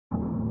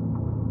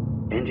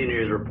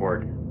Engineers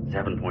Report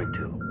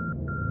 7.2.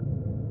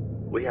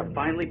 We have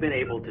finally been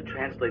able to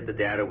translate the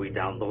data we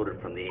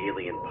downloaded from the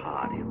alien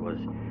pod. It was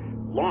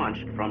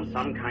launched from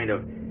some kind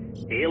of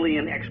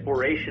alien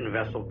exploration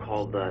vessel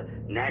called the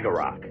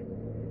Ryoohk.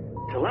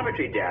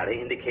 Telemetry data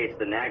indicates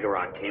the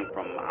Ryoohk came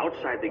from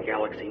outside the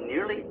galaxy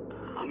nearly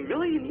 1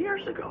 million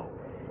years ago.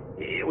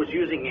 It was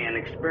using an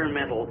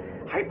experimental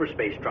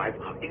hyperspace drive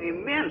of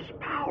immense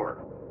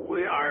power.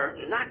 We are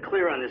not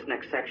clear on this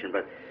next section,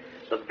 but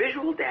the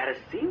visual data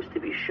seems to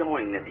be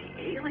showing that the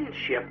alien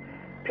ship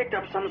picked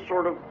up some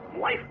sort of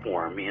life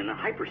form in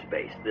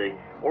hyperspace, the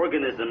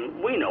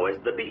organism we know as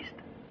the Beast.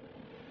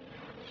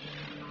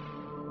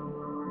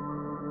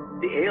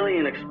 The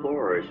alien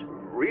explorers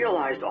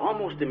realized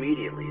almost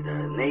immediately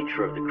the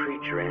nature of the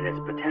creature and its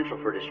potential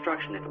for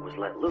destruction if it was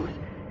let loose.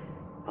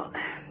 Well,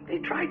 they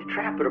tried to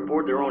trap it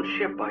aboard their own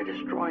ship by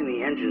destroying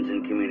the engines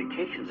and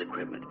communications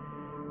equipment.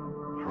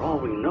 For all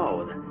we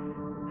know,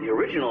 the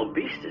original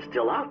Beast is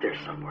still out there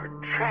somewhere,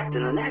 trapped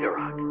in the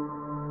Ryoohk.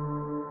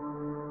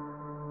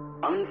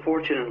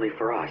 Unfortunately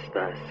for us,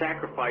 the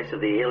sacrifice of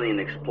the alien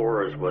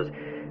explorers was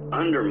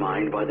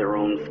undermined by their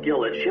own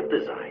skill at ship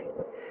design.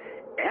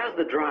 As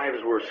the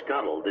drives were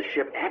scuttled, the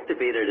ship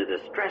activated a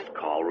distress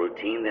call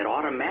routine that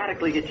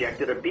automatically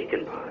ejected a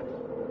beacon pod.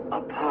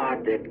 A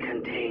pod that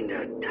contained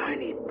a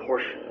tiny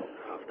portion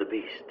of the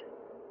Beast.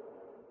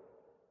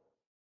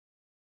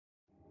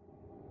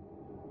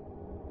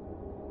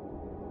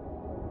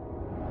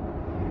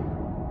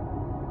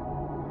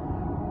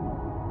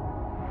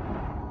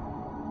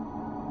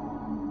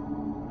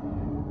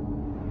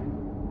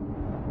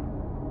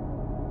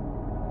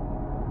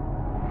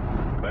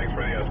 Thanks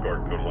for the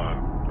escort,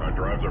 Kunlan. Our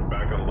drives are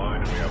back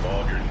online and we have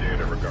all of your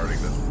data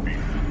regarding this Beast.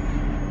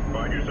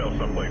 Find yourself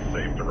someplace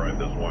safe to ride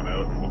this one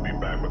out, and we'll be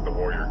back with the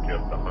warrior kit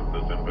to hunt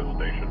this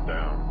infestation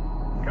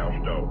down.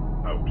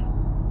 Couchdo, out.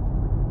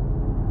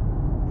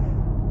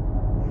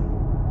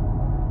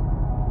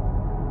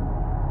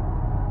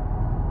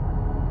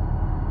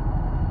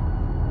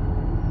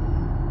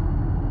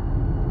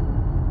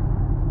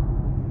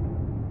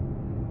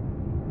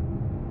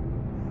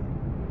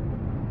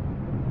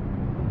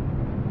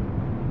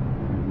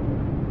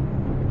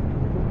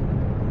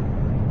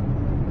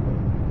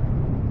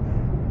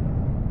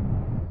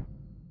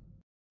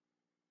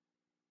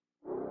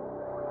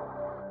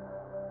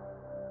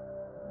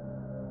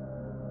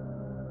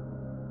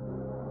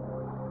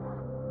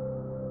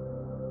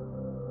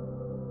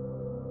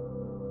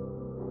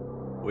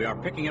 We are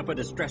picking up a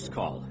distress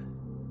call.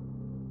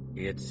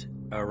 It's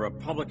a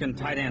Republican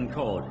Titan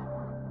code.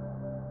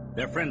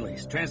 They're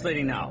friendlies.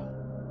 Translating now.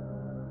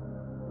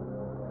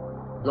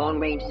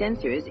 Long-range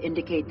sensors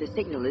indicate the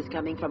signal is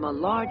coming from a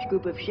large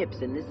group of ships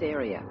in this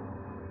area.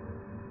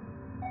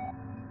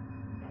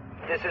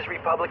 This is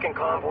Republican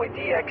Convoy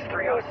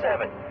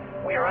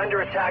DX-307. We are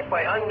under attack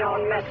by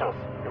unknown missiles.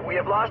 We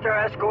have lost our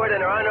escort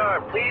and are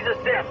unarmed. Please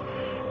assist.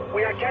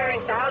 We are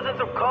carrying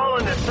thousands of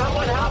colonists.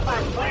 Someone help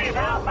us. Please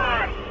help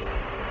us.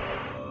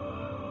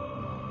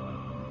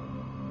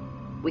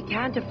 We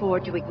can't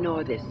afford to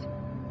ignore this.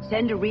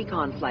 Send a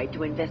recon flight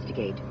to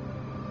investigate.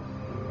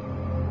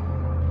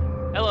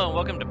 Hello and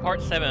welcome to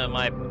part 7 of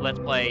my Let's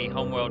Play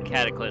Homeworld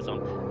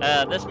Cataclysm.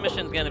 This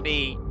mission's gonna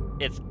be,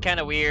 it's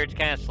kind of weird, it's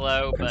kind of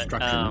slow,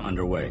 Construction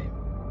underway.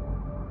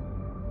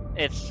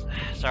 It's,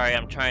 sorry,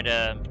 I'm trying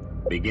to...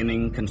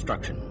 Beginning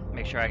construction.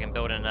 Make sure I can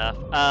build enough.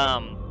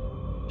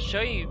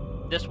 Show you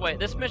this way.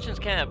 This mission's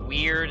kind of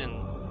weird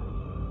and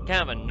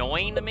kind of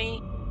annoying to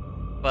me,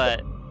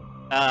 but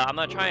I'm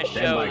gonna try and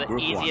show the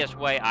easiest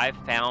way I've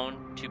found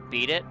to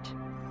beat it.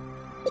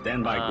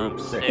 Stand by group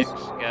 6.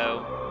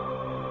 Go.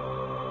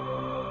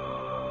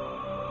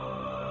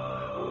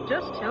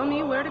 Just tell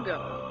me where to go.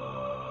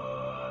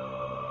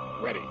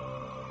 Ready.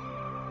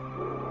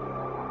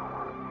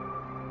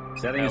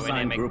 Setting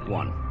aside group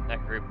 1.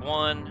 That group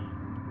 1.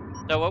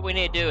 So what we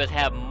need to do is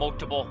have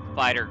multiple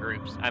fighter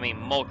groups. I mean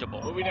multiple.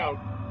 Moving out.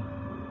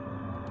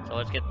 So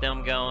let's get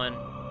them going.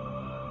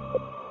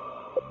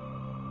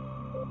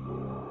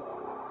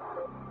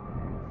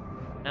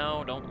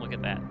 No, don't look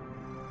at that.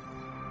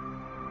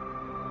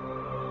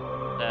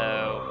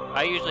 So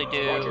I usually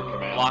do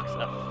blocks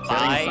of 5.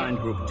 Setting aside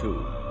group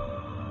 2.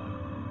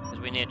 Because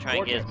we need to try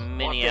and get as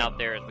many out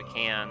there as we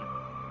can.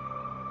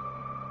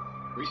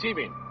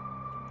 Receiving.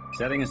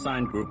 Setting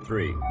aside group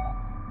 3.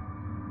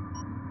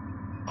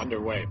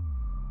 Underway.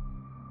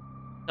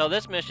 So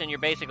this mission, you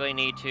basically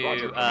need to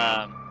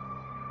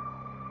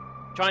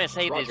try and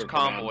save these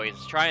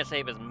convoys. Try and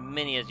save as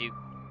many as you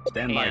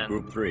Stand can. by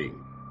group 3.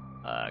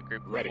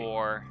 Group Ready.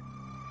 4.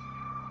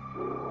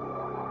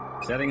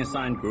 Setting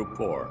aside group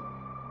 4.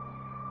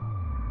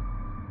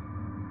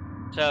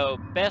 So,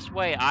 best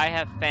way I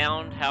have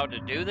found how to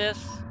do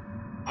this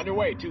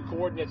Underway. 2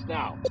 coordinates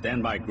now.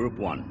 Stand by group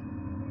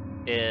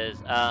 1. is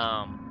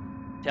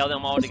tell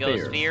them all to go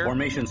to sphere.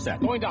 Formation set.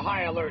 Going to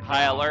high alert.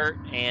 High alert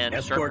and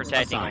start Escorts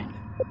protecting assigned. them.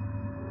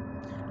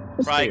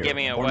 Probably Sphere.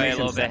 giving away Formation a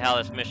little set. bit how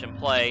this mission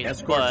plays,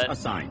 Escorts but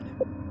assigned.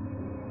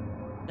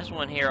 this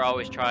one here I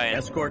always try and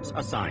Escorts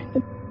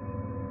assigned.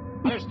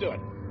 Understood.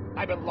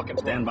 I've been looking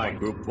for Stand a by fight.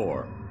 Group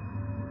 4.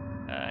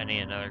 I need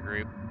another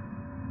group.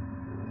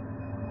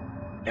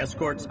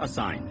 Escorts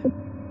assigned.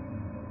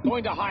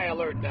 Going to high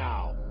alert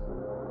now.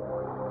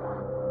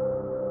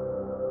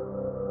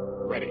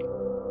 Ready.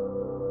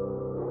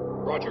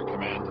 Roger,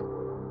 Command.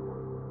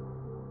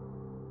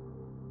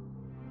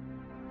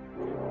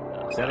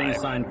 Setting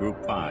assigned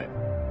Group 5.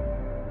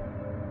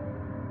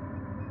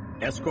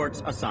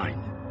 Escorts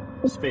assigned.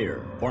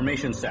 Sphere.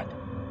 Formation set.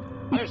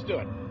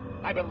 Understood.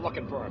 I've been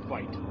looking for a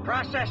fight.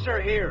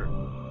 Processor here.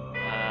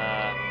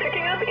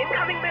 Picking up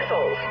incoming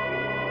missiles.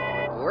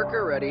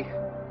 Worker ready.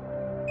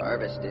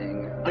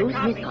 Harvesting. Those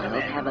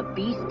missiles have a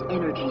beast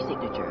energy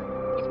signature.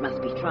 It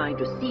must be trying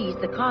to seize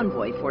the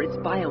convoy for its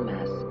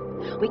biomass.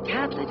 We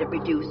can't let it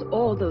reduce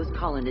all those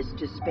colonists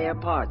to spare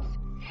parts.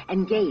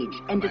 Engage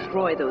and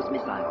destroy those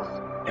missiles.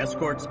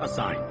 Escorts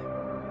assigned.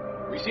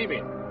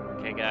 Receiving.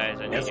 Okay, guys,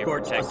 I need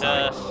Escorts you to protect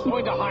assigned. us.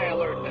 Going to high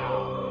alert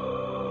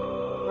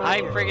now.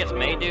 High frigates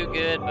may do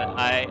good, but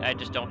I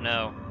just don't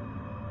know.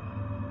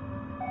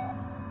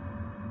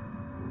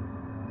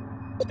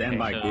 Stand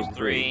by so Group there's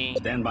 3.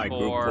 Stand by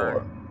Group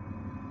 4.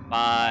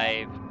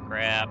 5.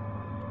 Crap.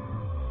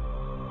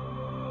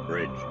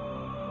 Bridge.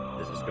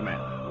 This is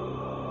command.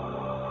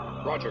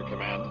 Roger,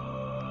 Command.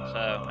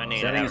 So I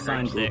need Setting to have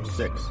assigned group Group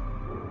 6. 6.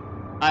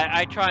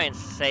 I try and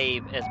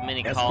save as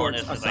many Escorts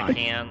colonists as I assigned.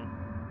 can.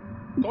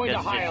 Going to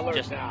Because high it's alert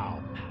just-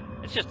 now.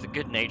 It's just the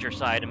good nature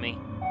side of me.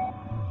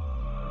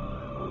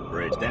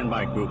 Bridge. Stand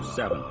by Group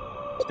 7.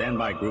 Stand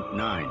by Group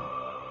 9.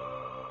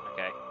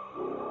 Okay.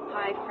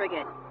 High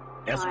frigate.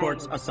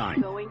 Escorts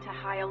assigned. Going to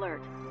high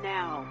alert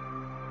now.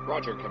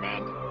 Roger,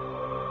 Command.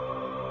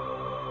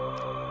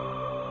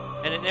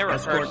 And it never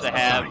Escorts hurts to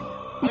have assigned.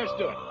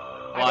 Understood.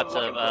 Lots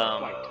I've of, been looking for a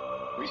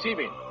fight.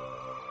 Receiving.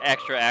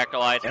 extra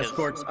acolytes. 'Cause,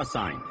 Escorts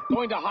assigned.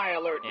 Going to high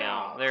alert you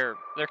know, now.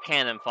 they're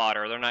cannon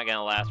fodder. They're not going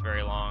to last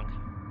very long.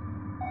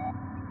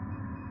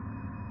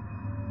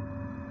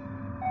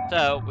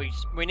 So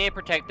we need to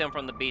protect them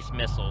from the beast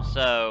missiles.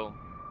 So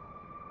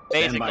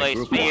Stand by basically,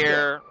 Group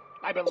Sphere,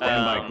 I've been looking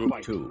Stand for by a Group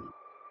fight. 2.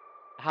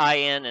 high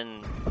end,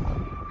 and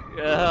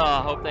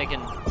I hope they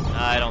can.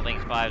 I don't think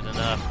 5's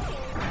enough.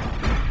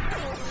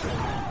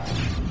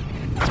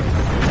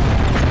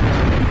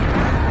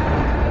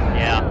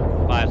 Yeah,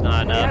 5's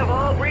not We have enough.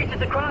 all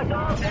breaches across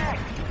all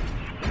decks.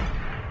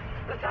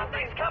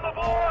 Something's come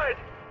aboard.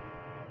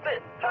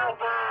 Help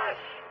us!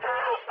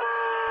 Help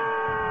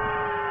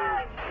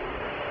us!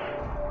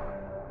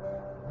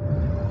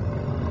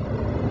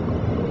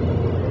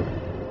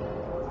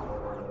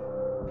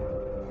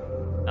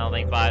 I don't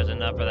think 5's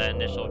enough for that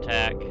initial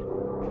attack.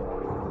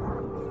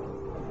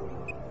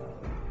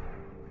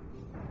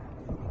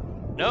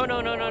 No,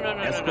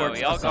 Escorts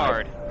y'all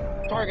assigned.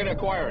 guard. Target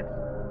acquired.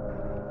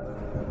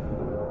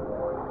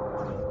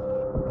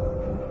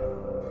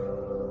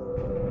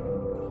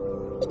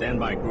 Stand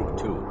by Group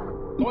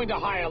 2. Going to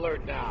high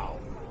alert now.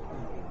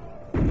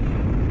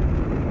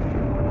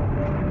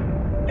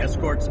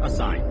 Escorts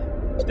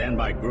assigned. Stand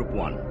by Group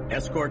 1.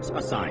 Escorts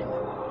assigned.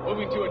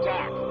 Moving to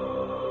attack.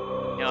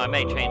 You know, I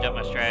may change up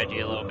my strategy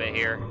a little bit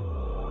here.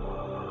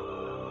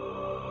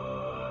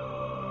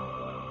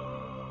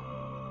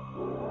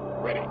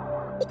 Ready.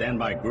 Stand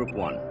by Group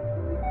 1.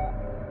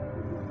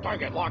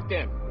 Target locked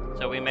in.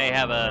 So we may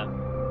have a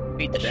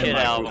beat the Stand shit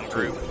by out of Group them 2.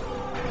 group.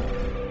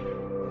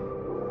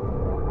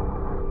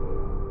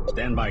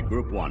 Stand by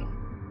Group 1.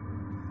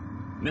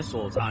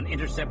 Missiles on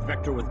intercept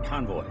vector with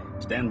convoy.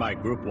 Stand by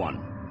Group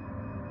 1.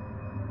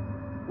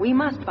 We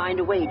must find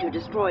a way to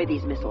destroy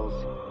these missiles.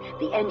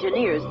 The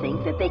engineers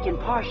think that they can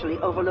partially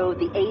overload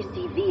the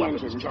ACV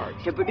Weapons engines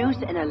charged. to produce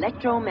an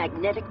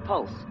electromagnetic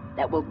pulse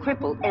that will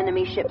cripple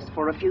enemy ships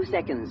for a few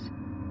seconds.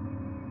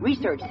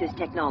 Research this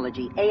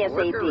technology ASAP.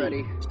 Worker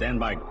ready. Stand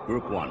by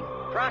Group 1.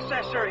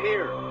 Processor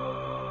here.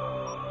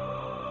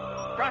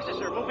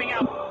 Processor moving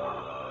out.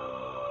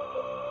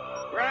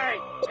 Right.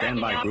 Stand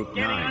by Packing up, Group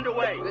getting 9.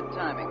 underway. Good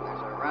timing. There's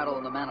a rattle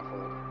in the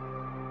manifold.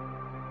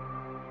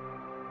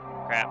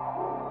 Crap.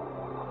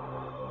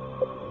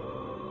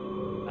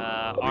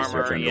 Research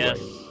Armor, underway. yes.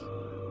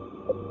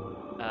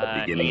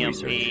 Beginning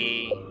EMP.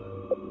 research.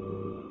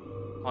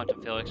 Quantum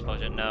field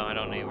explosion. No, I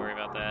don't need to worry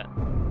about that.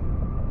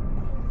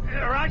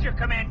 Roger,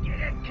 Command.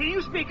 Can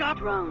you speak up?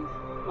 Drones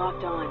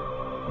locked on.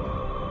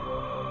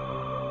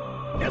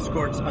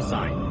 Escorts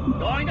assigned.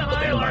 Going to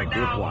high Stand by alert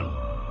Group now. 1.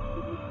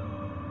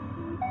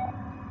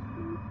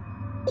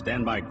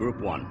 Stand by Group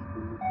 1.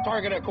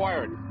 Target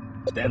acquired.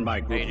 Stand by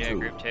Group AJ 2.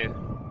 Group 2.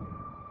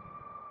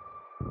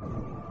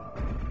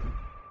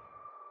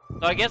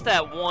 So I guess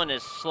that one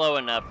is slow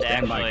enough to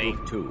Stand by actually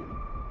Group 2.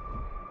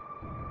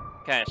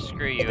 kind of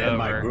screw you Stand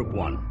by over. Group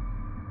 1.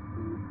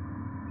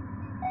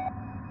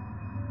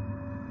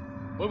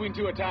 Moving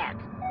to attack.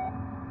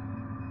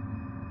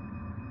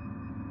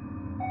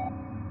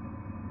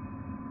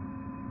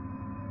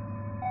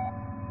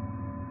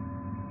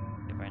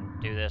 If I can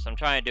do this, I'm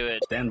trying to do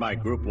it. Stand by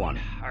Group 1.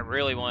 I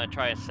really want to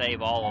try and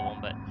save all of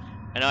them, but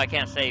I know I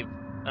can't save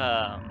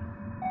that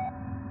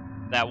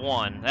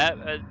one.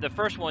 That the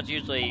first one's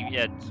usually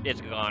it's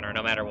a goner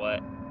no matter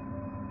what.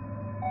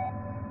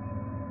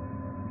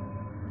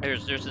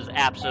 There's just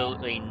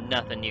absolutely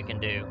nothing you can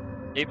do.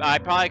 I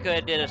probably could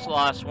have did a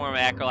lost swarm of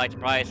acolytes to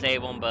probably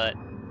save them, but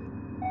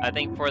I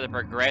think for the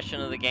progression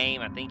of the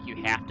game, I think you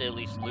have to at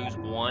least lose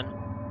one.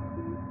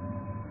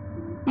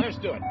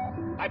 Understood.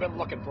 I've been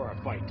looking for a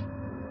fight.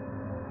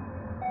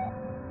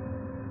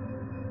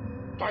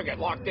 Target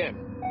locked in.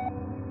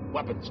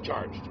 Weapons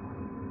charged.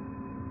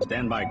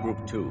 Stand by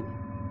Group 2.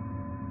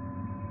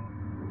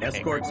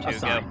 Escorts Group 2,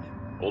 assigned. go.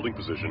 Holding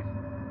position.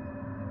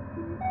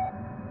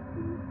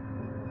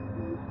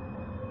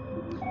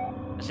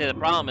 See, the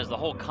problem is the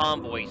whole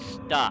convoy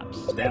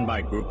stops. Stand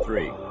by Group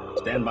 3.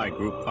 Stand by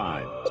Group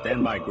 5.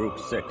 Stand by Group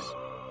 6.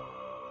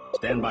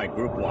 Stand by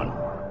Group 1.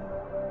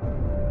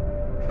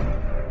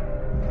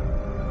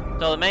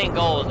 So the main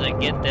goal is to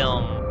get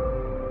them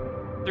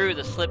through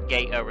the slip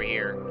gate over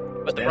here.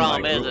 But the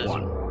problem is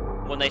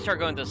when they start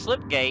going to the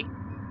slip gate,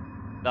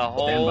 the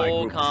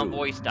whole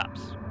convoy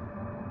stops.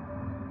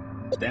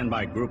 Stand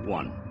by Group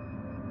 1.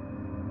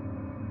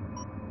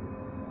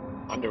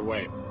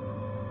 Underway.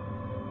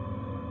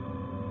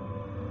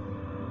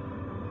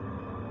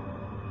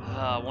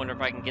 I wonder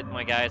if I can get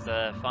my guys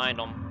to find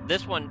them.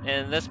 This one,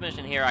 in this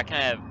mission here, I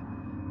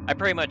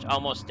pretty much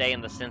almost stay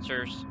in the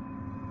sensors.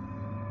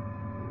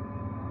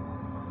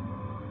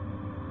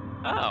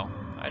 Oh,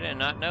 I did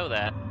not know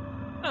that.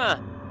 Huh.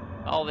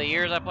 All the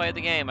years I played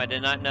the game, I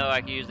did not know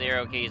I could use the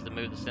arrow keys to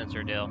move the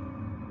sensor deal.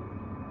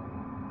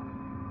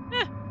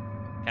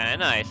 Kinda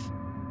nice.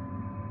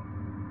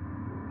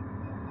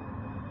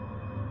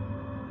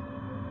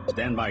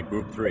 Stand by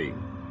Group 3.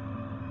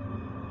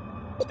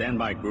 Stand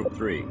by Group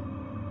 3.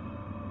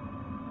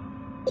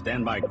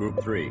 Stand by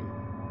Group 3.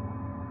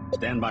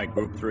 Stand by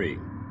Group 3.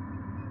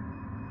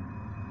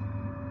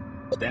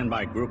 Stand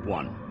by Group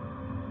 1.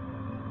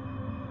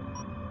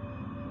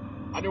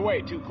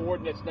 Underway, 2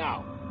 coordinates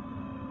now.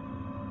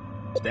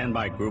 Stand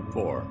by Group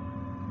 4.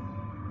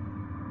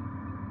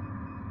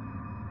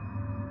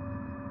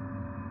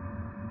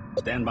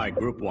 Stand by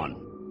Group 1.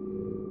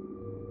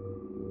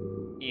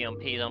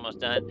 EMP's almost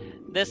done.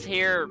 This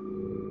here,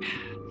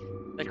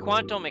 the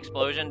quantum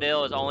explosion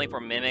deal is only for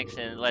mimics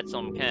and lets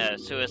them kind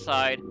of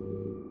suicide.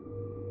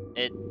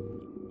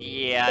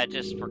 Yeah,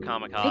 just for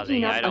kamikaze.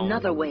 Picking up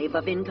another wave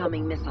of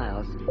incoming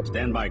missiles.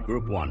 Stand by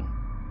Group 1.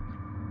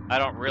 I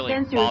don't really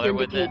Sensors bother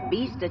with it. indicate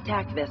beast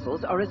attack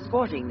vessels are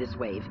escorting this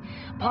wave.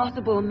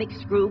 Possible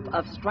mixed group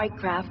of strike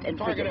craft and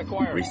Target frigates.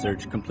 acquired.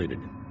 Research completed.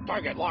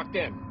 Target locked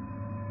in.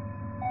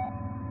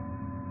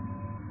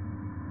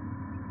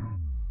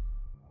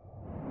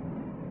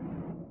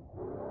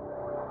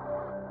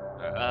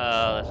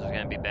 This is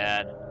gonna be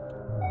bad.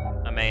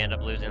 I may end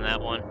up losing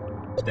that one.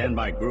 Stand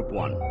by Group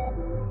 1.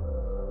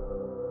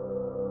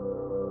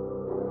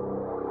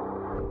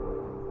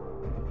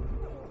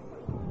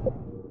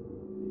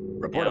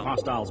 Report of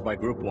hostiles by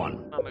Group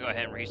 1. I'm gonna go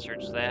ahead and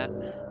research that.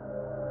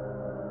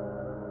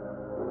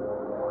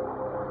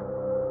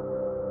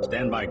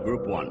 Stand by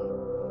Group 1.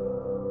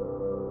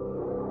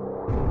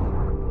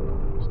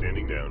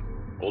 Standing down.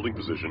 Holding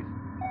position.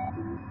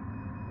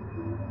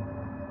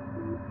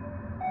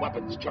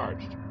 Weapons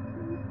charged.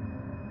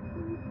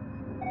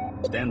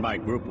 Stand by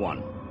Group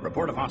 1.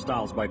 Report of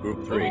hostiles by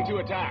Group 3. Moving to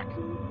attack.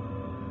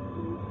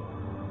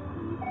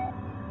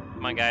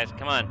 Come on, guys,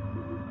 come on.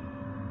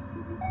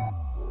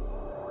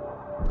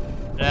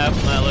 Yep,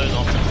 I lose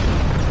them.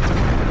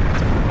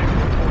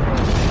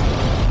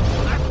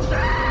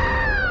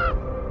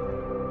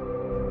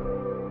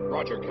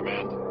 Roger,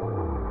 Command.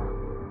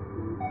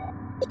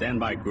 Stand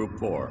by Group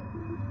 4.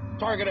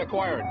 Target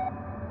acquired.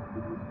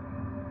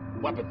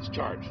 Weapons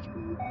charged.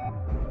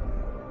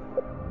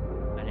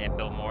 I need to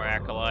build more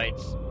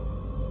acolytes.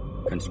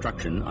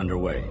 Construction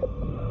underway.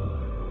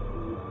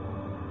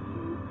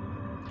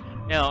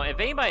 Now, if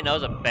anybody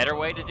knows a better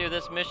way to do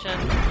this mission,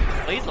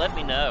 please let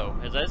me know,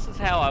 because this is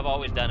how I've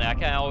always done it. I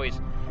can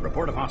always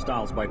Report of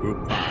hostiles by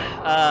Group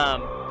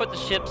 5. put the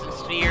ships in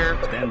sphere,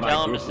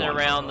 tell them to sit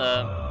around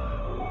the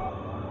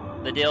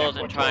deals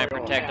and try and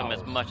protect them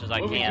as much as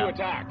I Moving can. to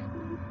attack.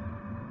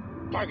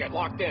 Target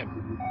locked in.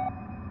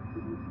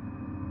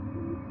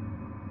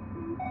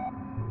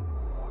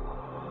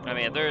 I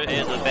mean, if there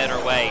is a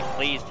better way,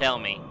 please tell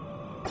me.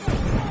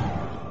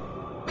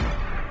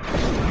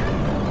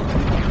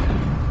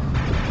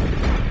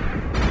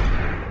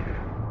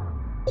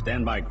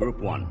 Stand by Group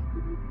 1.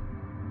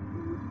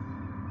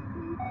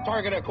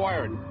 Target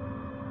acquired.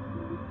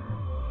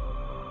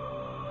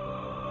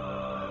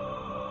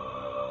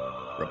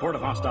 Report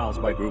of hostiles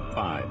by Group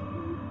 5.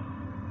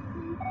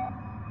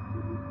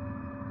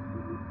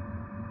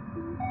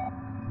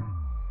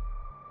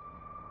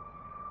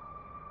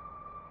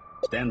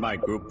 Stand by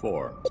Group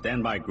 4.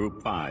 Stand by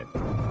Group 5.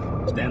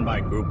 Stand by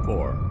Group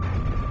 4.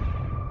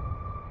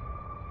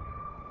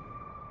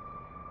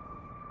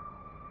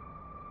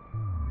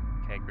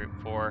 Okay, Group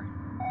 4.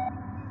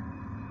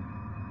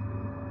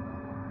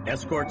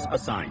 Escorts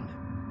assigned.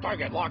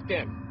 Target locked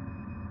in.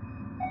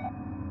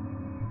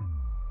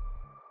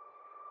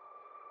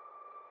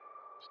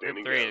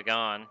 Standing Group 3 down. is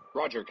gone.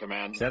 Roger,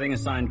 Command. Setting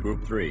assigned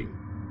Group 3.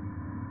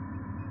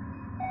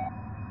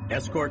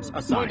 Escorts Going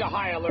assigned. to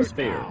high alert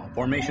Sphere. now.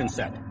 Formation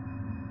set.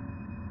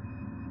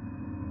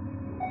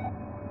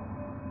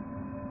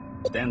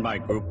 Stand by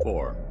Group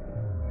 4.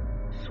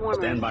 Swarmers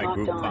Stand by locked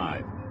Group on.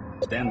 5.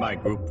 Stand by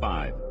Group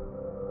 5.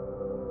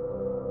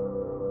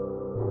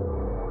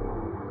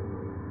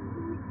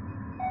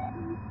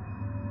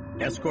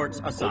 Escorts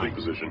Holding assigned.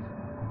 position.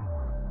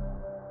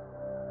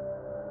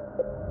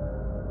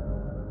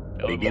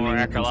 Build Beginning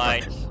more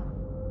construction. acolytes.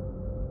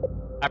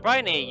 I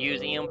probably need to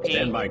use EMP.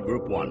 Stand by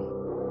Group 1.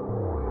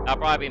 That'll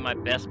probably be my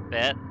best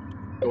bet.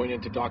 Going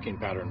into docking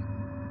pattern.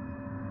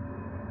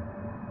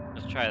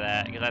 Let's try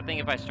that, because I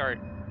think if I start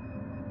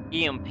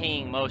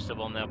EMPing most of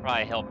them, they'll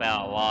probably help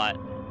out a lot.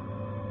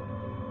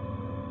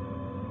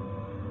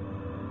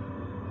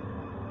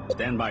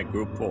 Stand by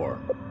Group 4.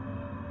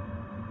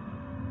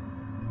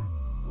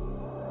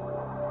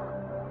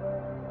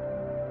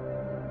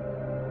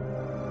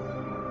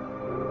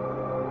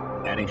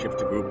 Adding shift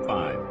to Group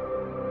 5.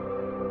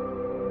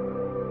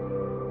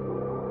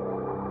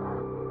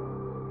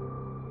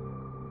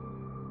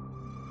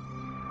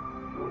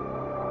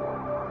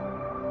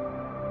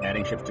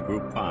 Adding shift to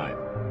Group 5.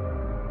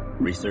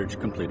 Research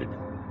completed.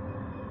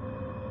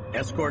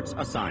 Escorts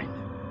assigned.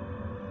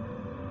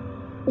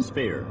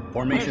 Sphere.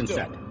 Formation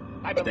Understood. set.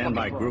 I've been Stand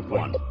by looking for Group a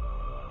fight.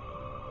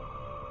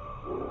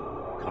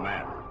 1.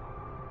 Command.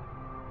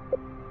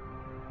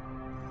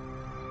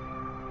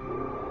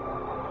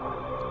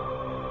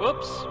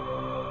 Whoops.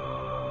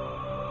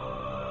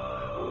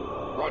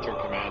 Roger,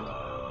 Command.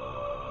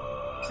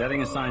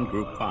 Setting assigned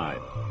Group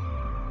 5.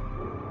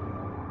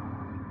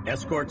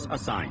 Escorts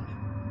assigned.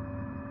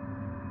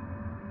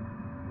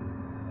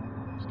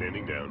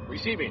 Standing down.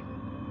 Receiving.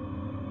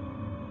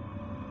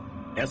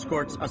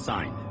 Escorts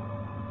assigned.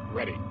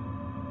 Ready.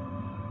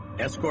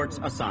 Escorts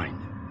assigned.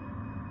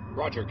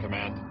 Roger,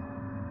 Command.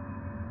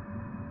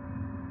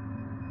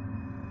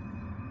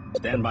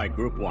 Stand by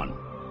Group 1.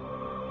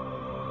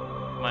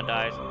 Come on,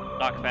 guys.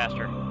 Dock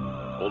faster.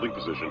 Holding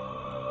position.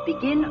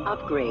 Begin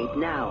upgrade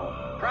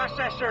now.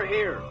 Processor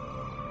here.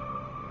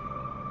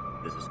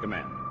 This is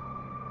command.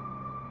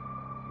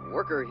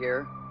 Worker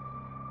here.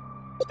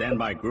 Stand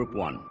by Group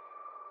 1.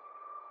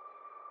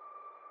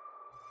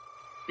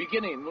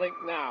 Beginning link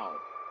now.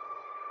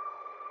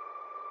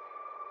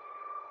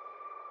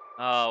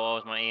 Oh, what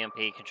was my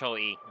EMP? Control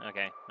E.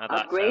 Okay, I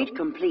thought Upgrade so.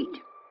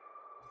 complete.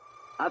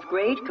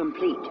 Upgrade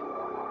complete.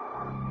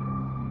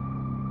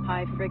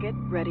 High frigate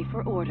ready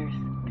for orders.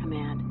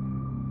 Command.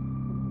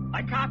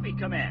 I copy,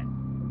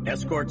 Command.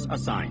 Escorts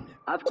assigned.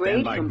 Upgrade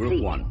Stand by complete.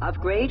 Group 1.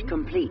 Upgrade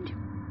complete.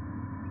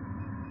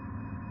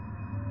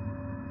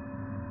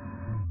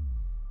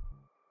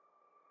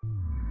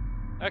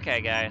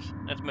 Okay, guys,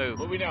 let's move.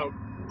 Moving out.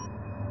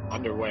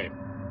 Underway.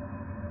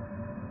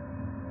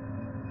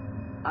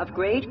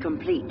 Upgrade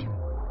complete.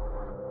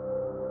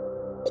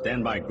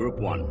 Stand by Group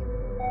 1.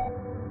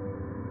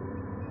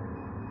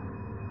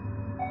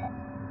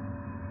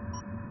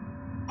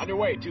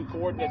 Underway. 2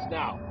 coordinates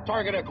now.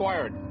 Target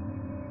acquired.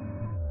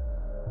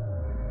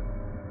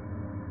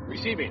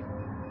 Receiving.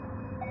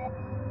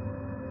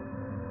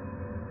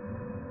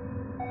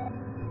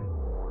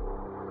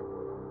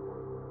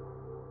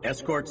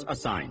 Escorts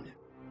assigned.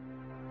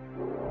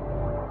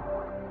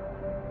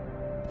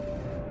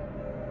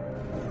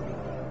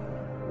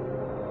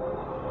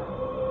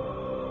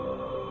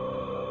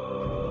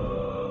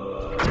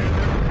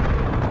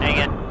 Dang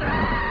it.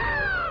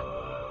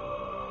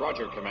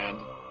 Roger, Command.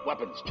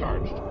 Weapons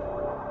charged.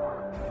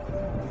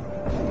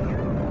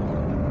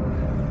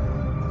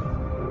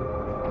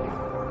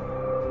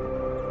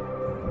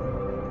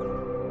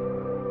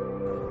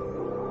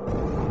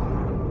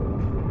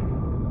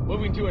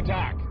 Moving to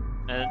attack.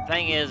 And the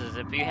thing is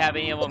if you have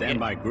any of them Stand get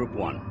by Group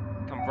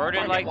 1.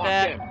 converted Target like locked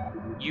that, in.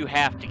 you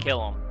have to kill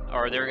them,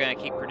 or they're going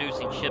to keep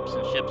producing ships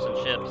and ships and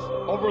ships.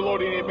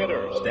 Overloading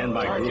emitters. Stand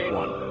by Group Charging.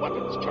 1.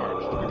 Weapons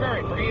charged.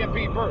 Preparing for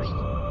EMP burst.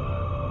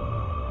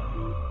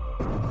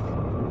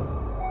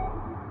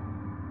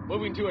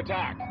 Moving to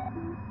attack.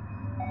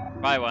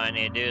 Probably what I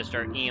need to do is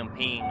start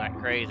EMPing like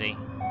crazy.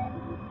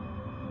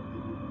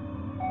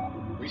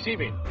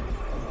 Receiving.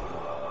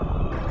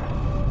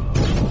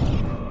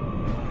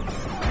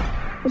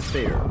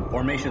 Sphere.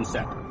 Formation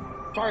set.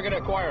 Target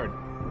acquired.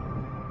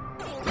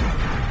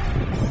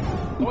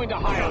 Going to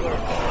high alert.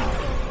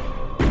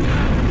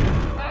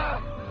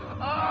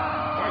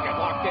 Target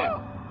locked in.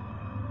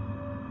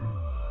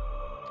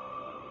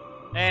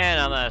 And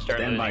I'm going to start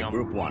Stand losing by them.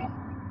 Group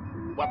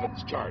 1.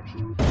 Weapons charged.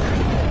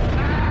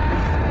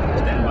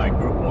 Stand by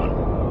Group 1.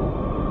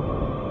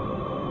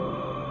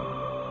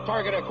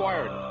 Target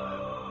acquired.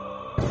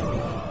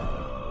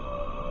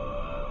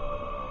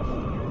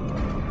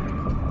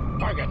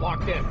 Target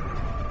locked in.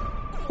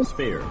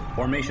 Sphere.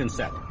 Formation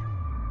set.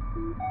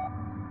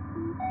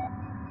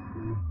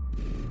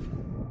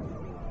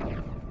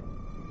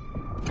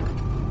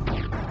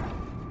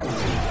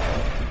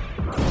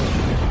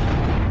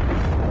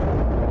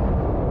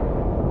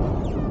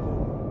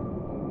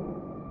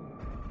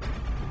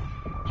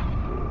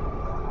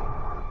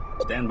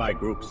 Stand by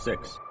Group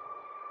 6.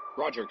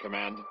 Roger,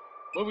 Command.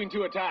 Moving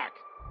to attack.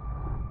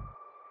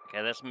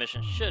 Okay, this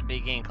mission should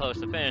be getting close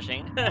to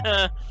finishing.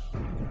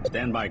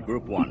 Stand by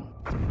Group 1.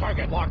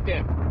 Target locked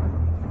in.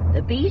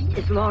 The Beast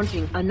is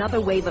launching another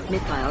wave of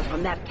missiles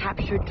from that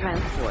captured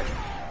transport.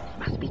 It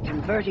must be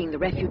converting the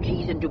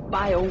refugees into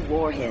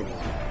bio-warheads.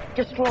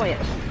 Destroy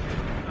it.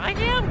 I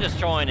am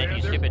destroying it,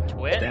 you stupid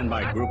twit. Stand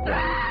by Group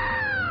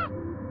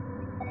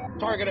 1.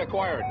 Target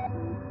acquired.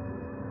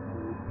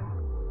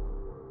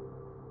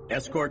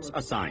 Escorts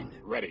assigned.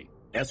 Ready.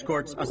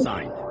 Escorts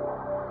assigned.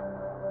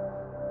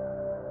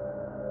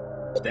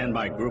 Stand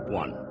by Group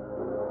 1.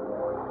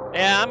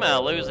 Yeah, I'm gonna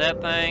lose that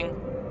thing.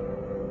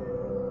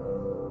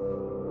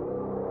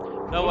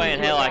 No way in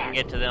hell I can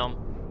get to them.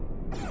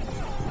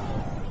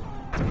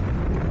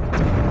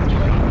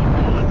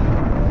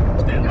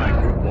 Stand by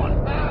Group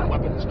 1.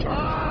 Weapons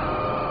charged.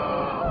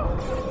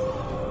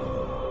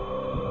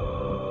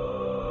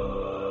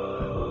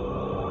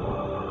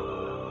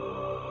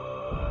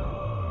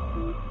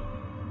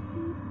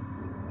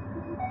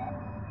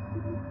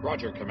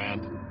 Roger,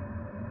 Command.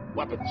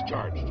 Weapons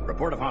charged.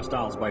 Report of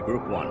hostiles by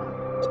Group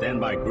 1.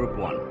 Stand by Group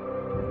 1.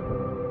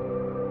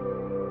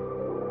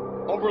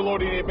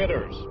 Overloading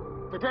emitters.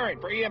 Preparing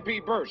for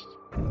EMP burst.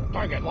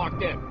 Target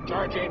locked in.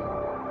 Charging.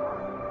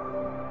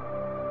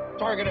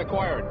 Target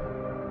acquired.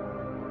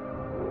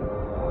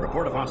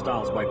 Report of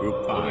hostiles by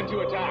Group 5. Moving to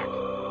attack.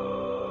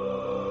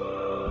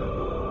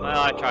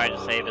 Well, I tried to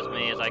save as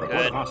many as I Report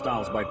of could.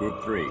 hostiles by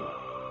Group 3.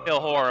 Feel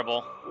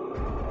horrible.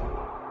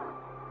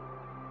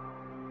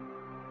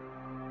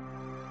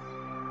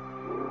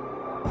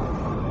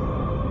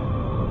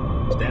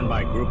 Stand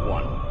by Group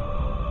 1.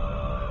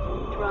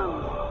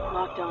 Drones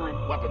locked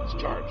on. Weapons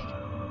charged.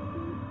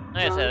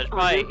 Like I said, there's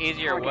probably an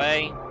easier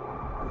way.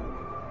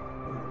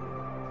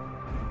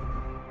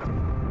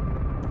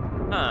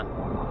 Huh.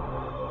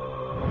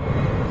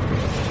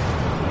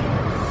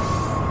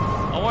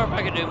 I wonder if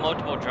I could do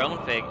multiple drone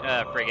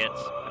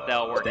frigates, if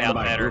that'll work Stand out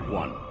by better. Group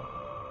 1.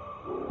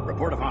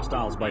 Report of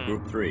hostiles by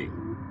Group 3.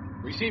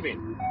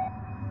 Receiving.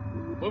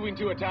 Moving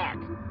to attack.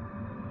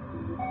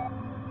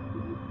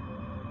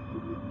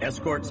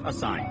 Escorts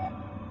assigned.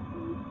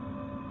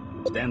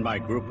 Stand by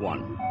Group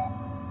 1.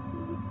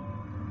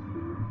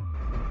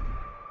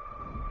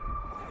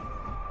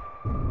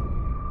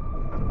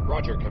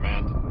 Roger,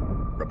 Command.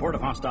 Report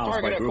of hostiles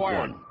Target by Group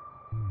acquired.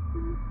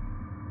 1.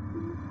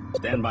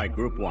 Stand by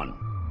Group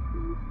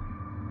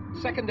 1.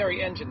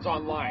 Secondary engines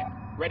online.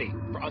 Ready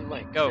for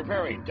unlink. Go.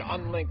 Preparing to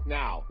unlink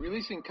now.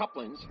 Releasing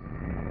couplings.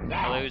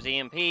 Now. I lose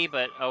EMP,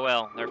 but oh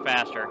well, they're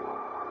faster.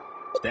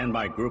 Stand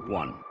by Group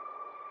 1.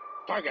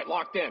 Target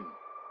locked in.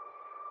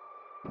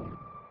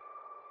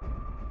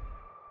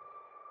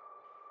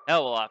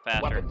 Hell of a lot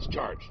faster. Weapons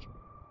charged.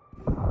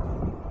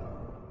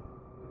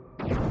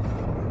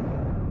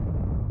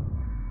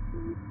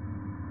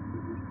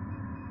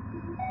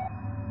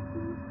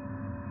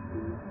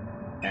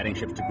 Adding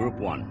ships to Group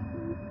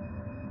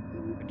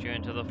 1. Put you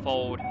into the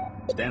fold.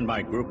 Stand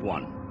by Group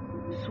 1.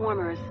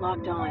 Swarmers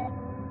locked on.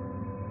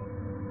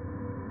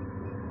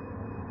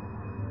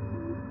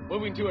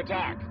 Moving to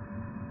attack.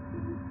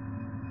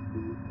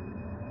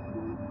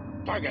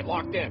 Target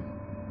locked in.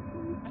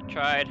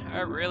 I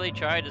really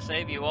tried to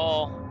save you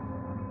all.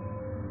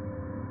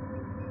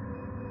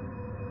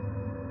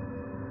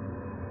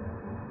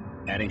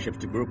 Adding ships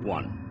to Group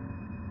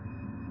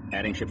 1.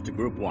 Adding ships to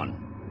Group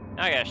 1.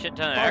 Now I got a shit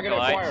ton of Target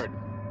acolytes. acquired.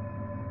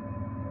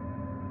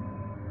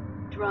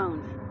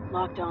 Drones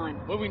locked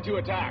on. Moving to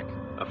attack.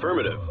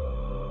 Affirmative.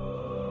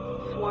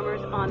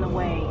 Swarmers on the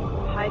way.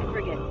 High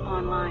frigate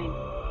online.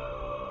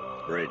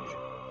 Bridge.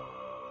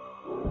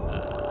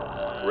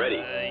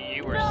 Ready.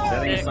 You were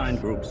Setting sick. assigned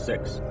Group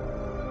 6.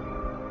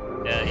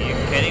 You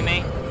kidding me?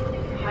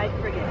 High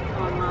frigate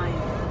online.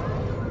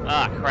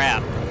 Ah,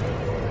 crap.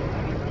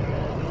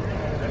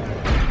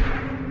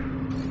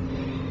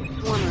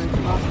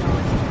 Swarmers locked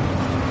on.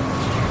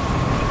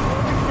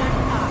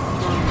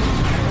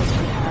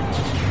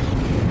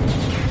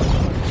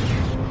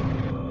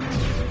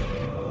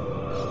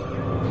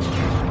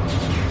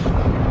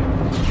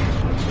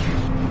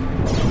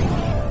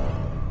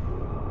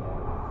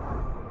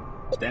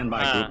 Stand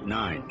by Group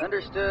 9.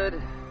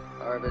 Understood.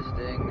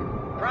 Harvesting.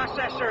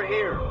 Processor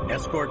here.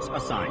 Escorts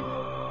assigned.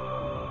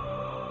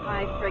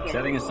 High frigate.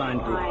 Setting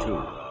assigned Group Aye.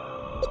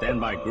 2.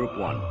 Stand by Group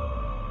 1.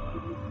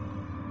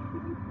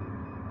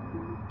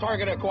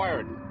 Target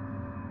acquired.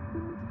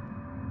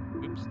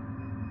 Oops.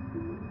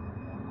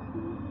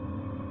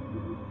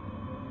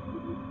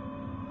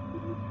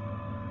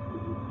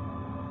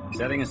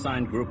 Setting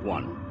assigned Group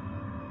 1.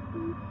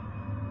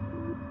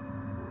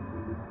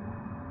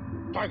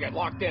 Target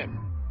locked in.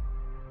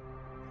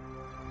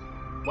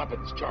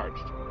 Weapons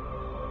charged.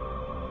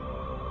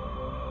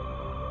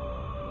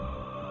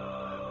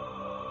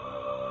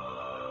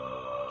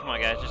 Come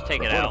on, guys, just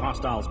take it Report of out.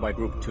 hostiles by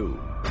Group 2.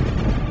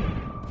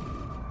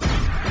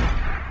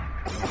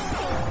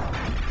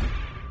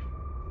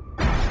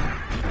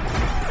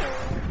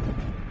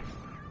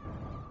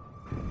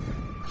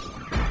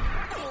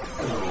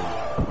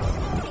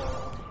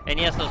 And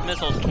yes, those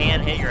missiles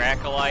can hit your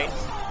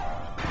acolytes.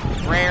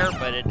 It's rare,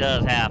 but it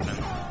does happen.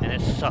 And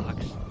it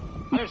sucks.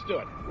 I'm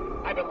Understood.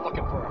 I've been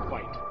looking for a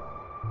fight.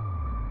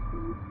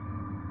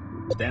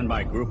 Stand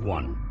by Group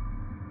 1.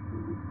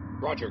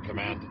 Roger,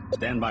 Command.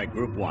 Stand by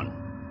Group 1.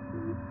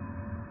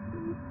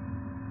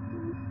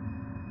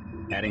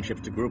 Adding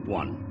ships to Group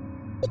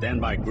 1.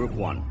 Stand by Group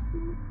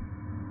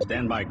 1.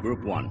 Stand by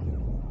Group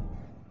 1.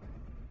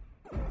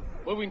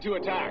 Moving to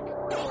attack.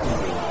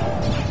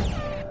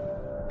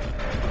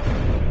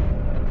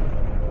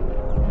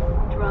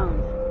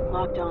 Drones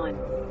locked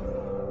on.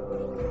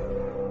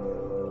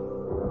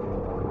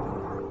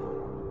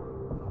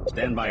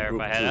 Stand by Group 2.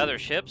 If I had other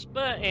ships,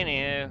 but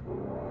anywho.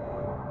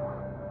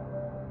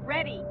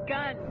 Ready,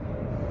 gun.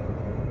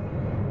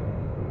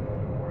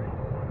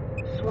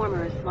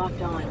 Swarmers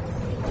locked on.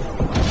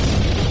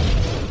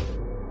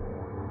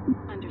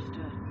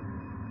 Understood.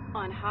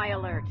 On high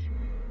alert.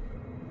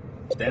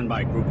 Stand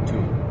by Group 2.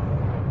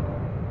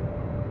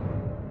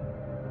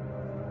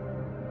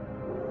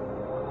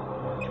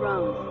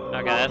 Drones.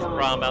 Okay, that's the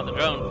problem about the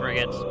drone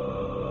frigates.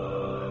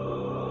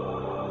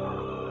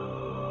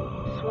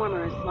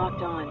 Swarmers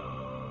locked on.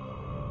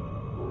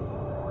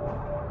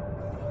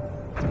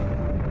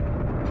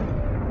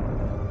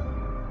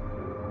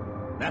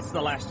 That's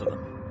the last of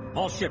them.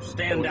 All ships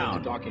stand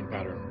down. Docking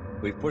pattern.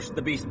 We've pushed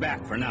the beast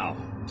back for now.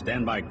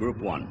 Stand by Group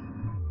 1.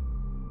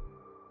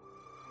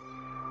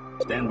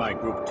 Stand by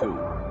Group 2.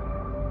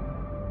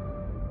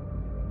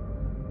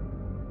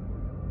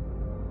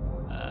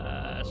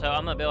 So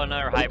I'm gonna build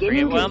another high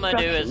frigate. What I'm gonna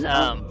do is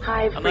I'm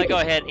gonna go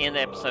ahead and end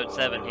episode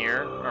 7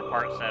 here, or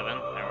part 7,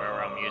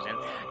 however I'm using,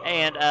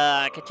 and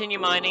continue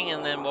mining,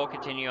 and then we'll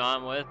continue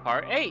on with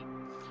part 8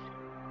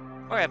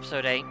 or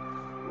episode 8.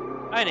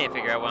 I need to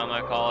figure out what I'm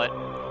gonna call it.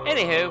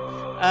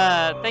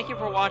 Anywho, thank you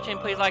for watching.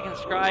 Please like and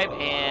subscribe.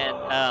 And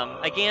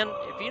again,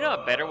 if you know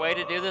a better way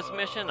to do this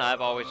mission, I've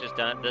always just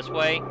done it this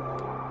way.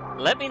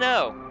 Let me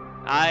know.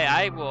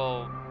 I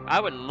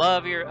would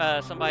love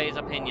your somebody's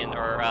opinion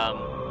or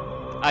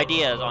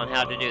ideas on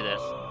how to do this.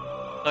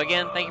 So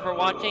again, thank you for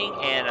watching,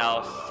 and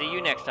I'll see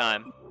you next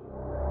time.